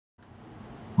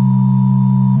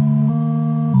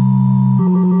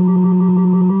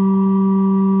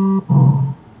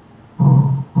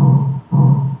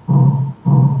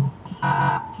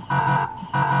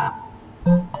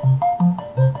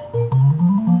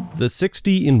The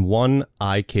 60-in-1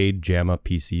 iCade JAMMA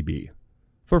PCB.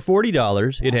 For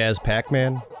 $40, it has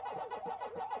Pac-Man,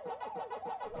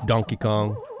 Donkey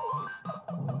Kong,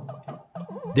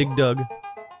 Dig Dug,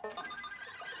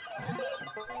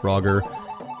 Frogger,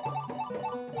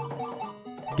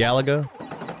 Galaga,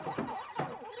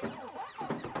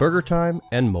 Burger Time,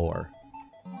 and more.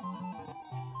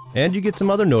 And you get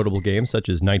some other notable games such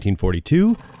as 1942,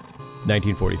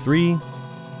 1943,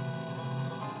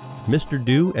 Mr.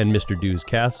 Do and Mr. Do's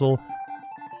Castle,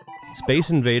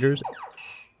 Space Invaders,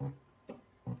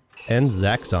 and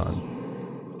Zaxxon.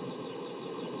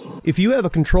 If you have a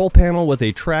control panel with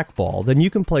a trackball, then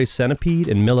you can play Centipede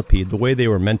and Millipede the way they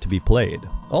were meant to be played.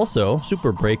 Also,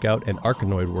 Super Breakout and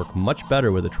Arkanoid work much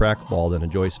better with a trackball than a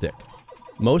joystick.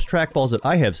 Most trackballs that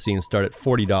I have seen start at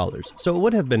 $40, so it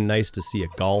would have been nice to see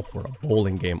a golf or a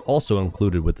bowling game also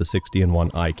included with the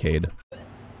 60-in-1 iCade.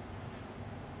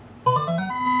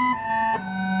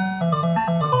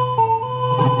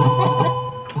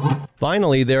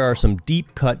 Finally, there are some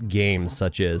deep-cut games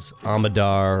such as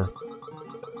Amadar,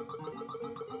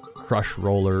 Crush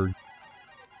Roller,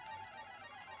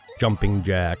 Jumping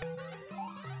Jack,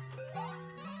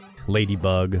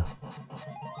 Ladybug,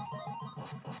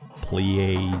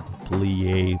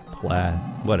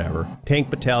 whatever,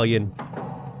 Tank Battalion,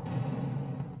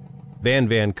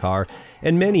 Van Car,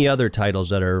 and many other titles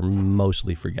that are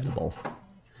mostly forgettable.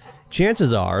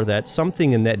 Chances are that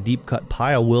something in that deep-cut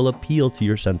pile will appeal to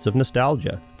your sense of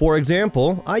nostalgia. For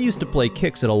example, I used to play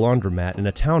Kicks at a laundromat in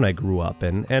a town I grew up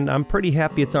in, and I'm pretty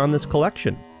happy it's on this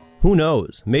collection. Who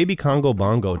knows, maybe Congo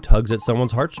Bongo tugs at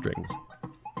someone's heartstrings.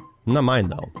 Not mine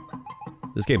though.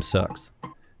 This game sucks.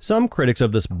 Some critics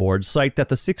of this board cite that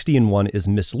the 60-in-1 is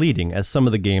misleading as some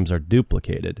of the games are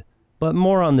duplicated, but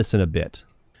more on this in a bit.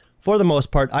 For the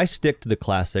most part, I stick to the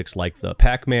classics like the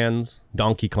Pac-Mans,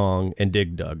 Donkey Kong, and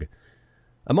Dig Dug.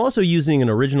 I'm also using an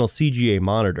original CGA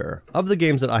monitor. Of the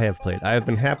games that I have played, I have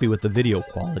been happy with the video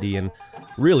quality, and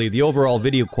really, the overall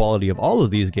video quality of all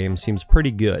of these games seems pretty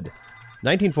good.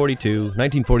 1942,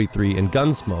 1943, and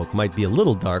Gunsmoke might be a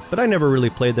little dark, but I never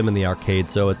really played them in the arcade,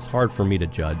 so it's hard for me to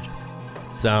judge.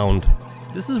 Sound.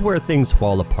 This is where things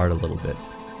fall apart a little bit.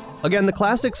 Again, the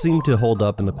classics seem to hold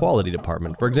up in the quality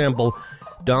department. For example,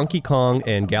 Donkey Kong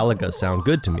and Galaga sound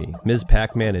good to me. Ms.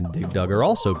 Pac-Man and Dig Dug are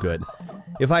also good.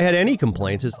 If I had any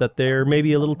complaints, it's that they're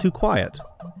maybe a little too quiet.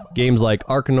 Games like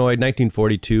Arkanoid,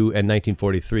 1942, and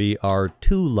 1943 are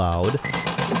too loud.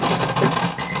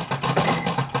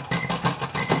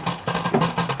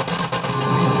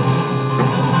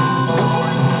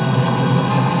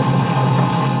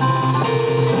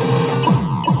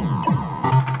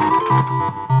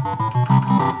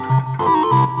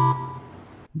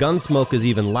 Gunsmoke is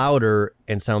even louder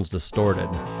and sounds distorted.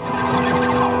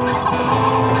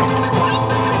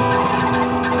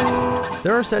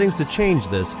 There are settings to change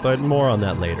this, but more on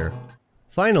that later.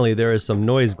 Finally, there is some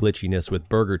noise glitchiness with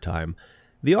Burger Time.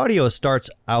 The audio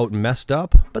starts out messed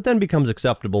up, but then becomes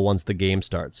acceptable once the game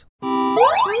starts.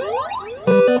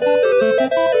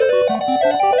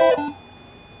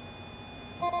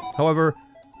 However,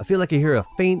 I feel like I hear a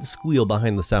faint squeal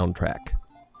behind the soundtrack.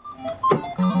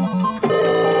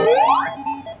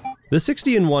 The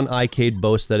 60-in-1 iCade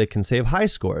boasts that it can save high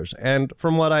scores, and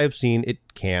from what I've seen, it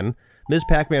can. Ms.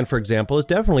 Pac-Man, for example, is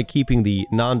definitely keeping the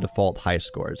non-default high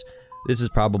scores. This is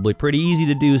probably pretty easy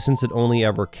to do since it only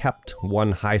ever kept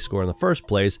one high score in the first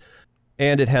place,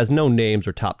 and it has no names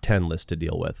or top 10 list to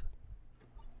deal with.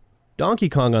 Donkey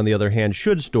Kong, on the other hand,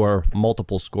 should store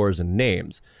multiple scores and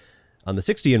names. On the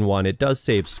 60-in-1, it does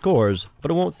save scores,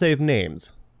 but it won't save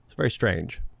names. It's very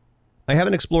strange. I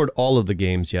haven't explored all of the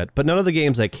games yet, but none of the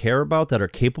games I care about that are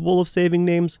capable of saving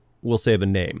names will save a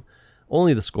name.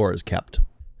 Only the score is kept.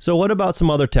 So what about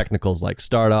some other technicals like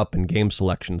startup and game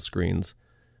selection screens?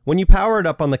 When you power it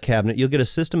up on the cabinet, you'll get a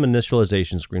system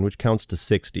initialization screen which counts to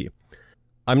 60.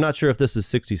 I'm not sure if this is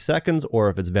 60 seconds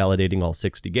or if it's validating all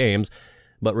 60 games,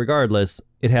 but regardless,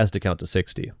 it has to count to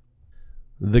 60.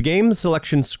 The game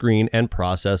selection screen and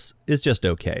process is just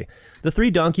okay. The 3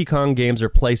 Donkey Kong games are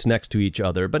placed next to each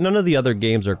other, but none of the other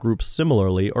games are grouped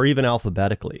similarly or even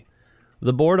alphabetically.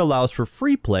 The board allows for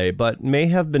free play, but may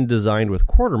have been designed with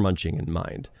quarter munching in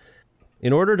mind.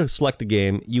 In order to select a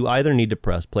game, you either need to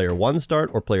press player 1 start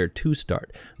or player 2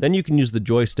 start. Then you can use the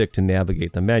joystick to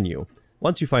navigate the menu.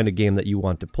 Once you find a game that you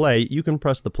want to play, you can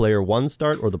press the player 1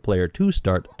 start or the player 2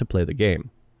 start to play the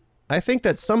game. I think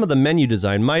that some of the menu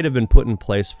design might have been put in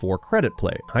place for credit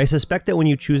play. I suspect that when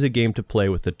you choose a game to play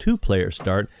with the 2-player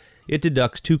start, it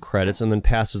deducts 2 credits and then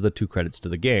passes the 2 credits to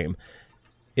the game.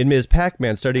 In Ms.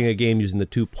 Pac-Man, starting a game using the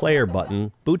 2-player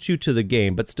button boots you to the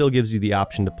game, but still gives you the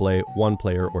option to play 1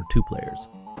 player or 2 players.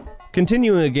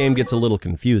 Continuing a game gets a little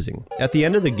confusing. At the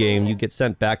end of the game, you get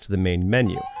sent back to the main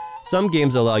menu. Some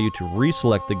games allow you to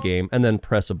reselect the game and then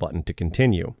press a button to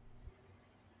continue.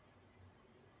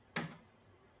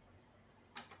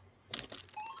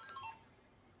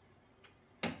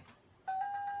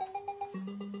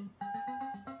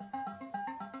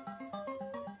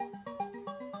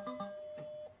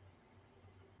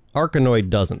 Arkanoid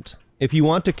doesn't. If you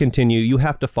want to continue, you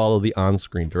have to follow the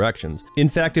on-screen directions. In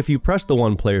fact, if you press the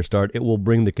one-player start, it will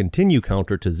bring the continue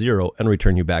counter to 0 and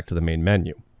return you back to the main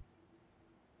menu.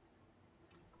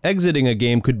 Exiting a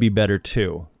game could be better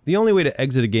too. The only way to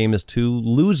exit a game is to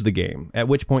lose the game, at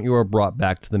which point you are brought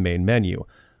back to the main menu.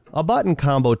 A button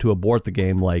combo to abort the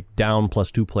game, like down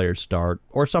plus 2 players start,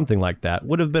 or something like that,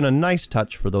 would have been a nice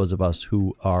touch for those of us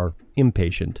who are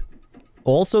impatient.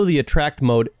 Also, the attract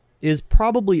mode is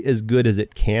probably as good as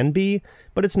it can be,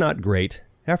 but it's not great.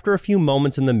 After a few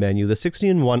moments in the menu, the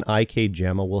 60-in-1 iCade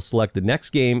JAMMA will select the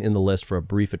next game in the list for a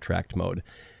brief attract mode.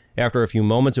 After a few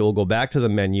moments, it will go back to the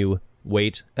menu,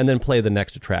 wait, and then play the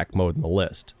next attract mode in the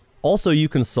list. Also, you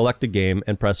can select a game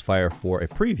and press fire for a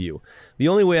preview. The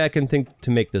only way I can think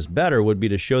to make this better would be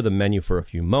to show the menu for a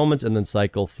few moments and then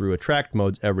cycle through attract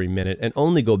modes every minute and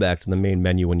only go back to the main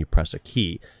menu when you press a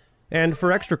key. And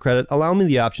for extra credit, allow me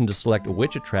the option to select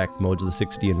which attract modes the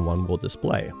 60-in-1 will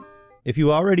display. If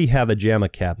you already have a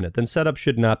JAMMA cabinet, then setup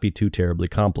should not be too terribly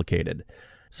complicated.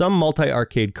 Some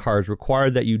multi-arcade cards require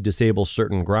that you disable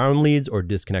certain ground leads or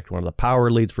disconnect one of the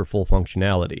power leads for full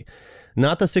functionality.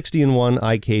 Not the 60-in-1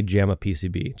 iCade JAMMA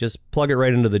PCB. Just plug it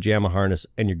right into the JAMMA harness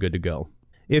and you're good to go.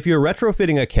 If you're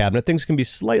retrofitting a cabinet, things can be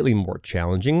slightly more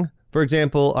challenging. For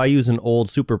example, I use an old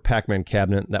Super Pac-Man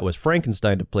cabinet that was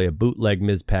Frankenstein to play a bootleg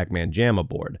Ms. Pac-Man JAMMA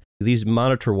board. These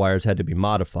monitor wires had to be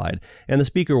modified, and the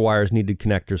speaker wires needed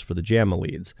connectors for the JAMMA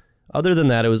leads. Other than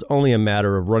that, it was only a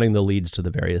matter of running the leads to the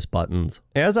various buttons.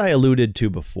 As I alluded to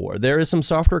before, there is some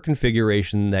software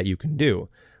configuration that you can do.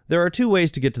 There are 2 ways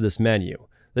to get to this menu.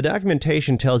 The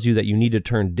documentation tells you that you need to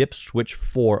turn dip switch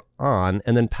 4 on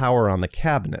and then power on the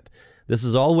cabinet. This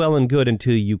is all well and good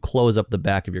until you close up the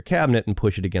back of your cabinet and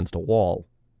push it against a wall.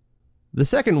 The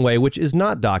second way, which is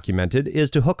not documented, is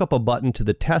to hook up a button to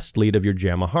the test lead of your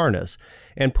JAMMA harness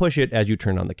and push it as you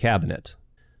turn on the cabinet.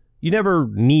 You never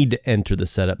need to enter the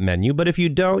setup menu, but if you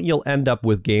don't, you'll end up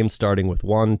with games starting with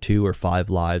 1, 2, or 5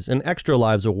 lives, and extra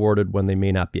lives awarded when they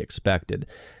may not be expected.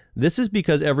 This is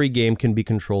because every game can be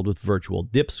controlled with virtual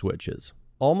dip switches.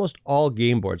 Almost all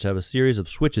game boards have a series of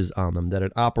switches on them that an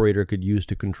operator could use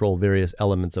to control various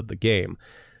elements of the game.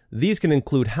 These can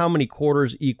include how many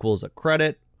quarters equals a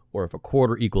credit, or if a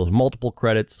quarter equals multiple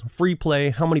credits, free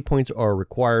play, how many points are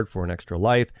required for an extra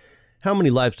life, how many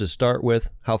lives to start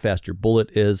with, how fast your bullet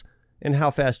is, and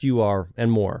how fast you are,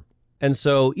 and more. And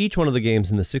so each one of the games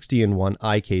in the 60-in-1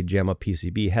 iCade JAMMA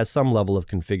PCB has some level of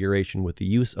configuration with the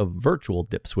use of virtual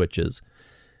dip switches.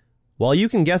 While you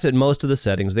can guess at most of the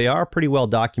settings, they are pretty well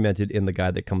documented in the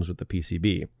guide that comes with the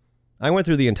PCB. I went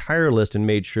through the entire list and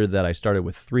made sure that I started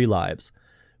with 3 lives.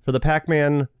 For the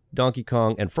Pac-Man, Donkey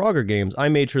Kong, and Frogger games, I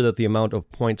made sure that the amount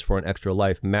of points for an extra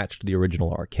life matched the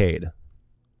original arcade.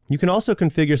 You can also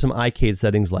configure some iCade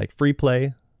settings like free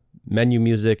play, menu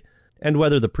music, and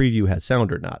whether the preview has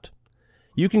sound or not.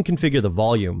 You can configure the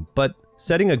volume, but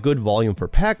setting a good volume for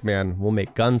Pac-Man will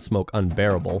make Gunsmoke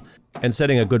unbearable, and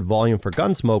setting a good volume for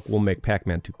Gunsmoke will make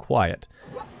Pac-Man too quiet.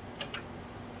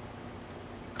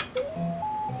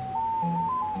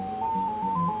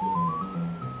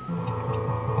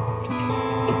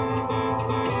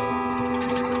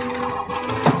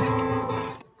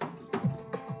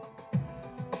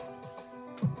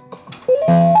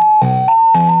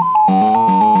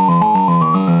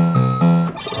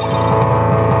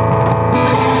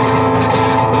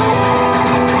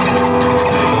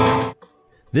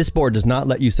 This board does not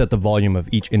let you set the volume of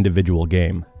each individual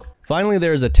game. Finally,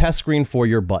 there is a test screen for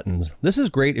your buttons. This is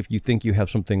great if you think you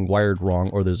have something wired wrong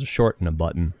or there's a short in a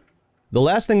button. The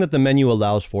last thing that the menu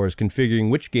allows for is configuring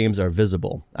which games are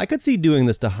visible. I could see doing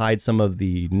this to hide some of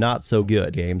the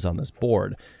not-so-good games on this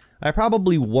board. I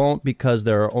probably won't because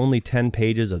there are only 10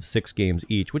 pages of 6 games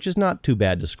each, which is not too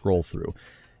bad to scroll through.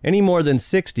 Any more than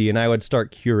 60 and I would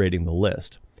start curating the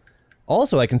list.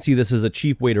 Also, I can see this as a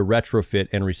cheap way to retrofit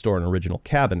and restore an original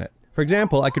cabinet. For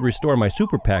example, I could restore my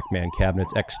Super Pac-Man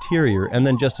cabinet's exterior and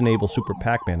then just enable Super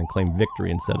Pac-Man and claim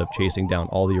victory instead of chasing down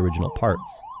all the original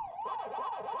parts.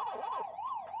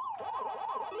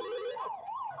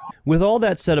 With all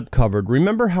that setup covered,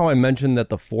 remember how I mentioned that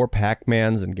the 4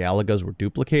 Pac-Mans and Galagas were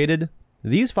duplicated?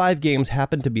 These 5 games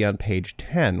happen to be on page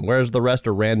 10, whereas the rest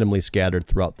are randomly scattered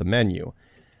throughout the menu.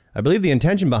 I believe the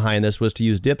intention behind this was to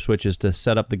use dip switches to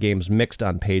set up the games mixed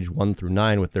on page 1 through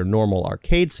 9 with their normal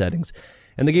arcade settings,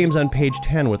 and the games on page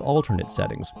 10 with alternate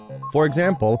settings. For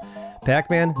example,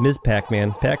 Pac-Man, Ms.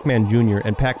 Pac-Man, Pac-Man Jr.,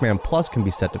 and Pac-Man Plus can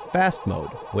be set to fast mode,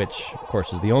 which, of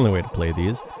course, is the only way to play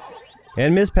these.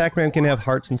 And Ms. Pac-Man can have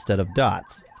hearts instead of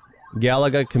dots.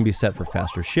 Galaga can be set for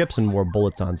faster ships and more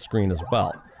bullets on screen as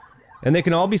well. And they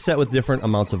can all be set with different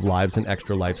amounts of lives and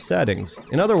extra life settings.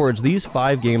 In other words, these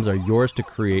 5 games are yours to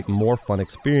create more fun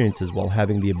experiences while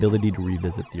having the ability to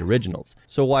revisit the originals.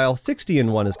 So while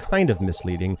 60-in-1 is kind of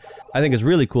misleading, I think it's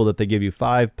really cool that they give you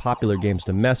 5 popular games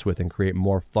to mess with and create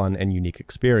more fun and unique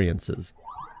experiences.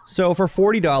 So for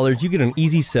 $40, you get an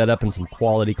easy setup and some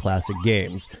quality classic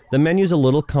games. The menu's a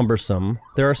little cumbersome,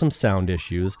 there are some sound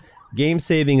issues, game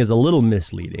saving is a little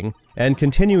misleading, and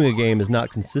continuing a game is not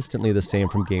consistently the same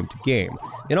from game to game.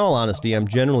 In all honesty, I'm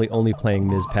generally only playing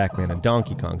Ms. Pac-Man and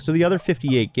Donkey Kong, so the other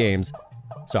 58 games,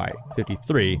 sorry,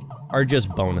 53, are just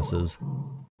bonuses.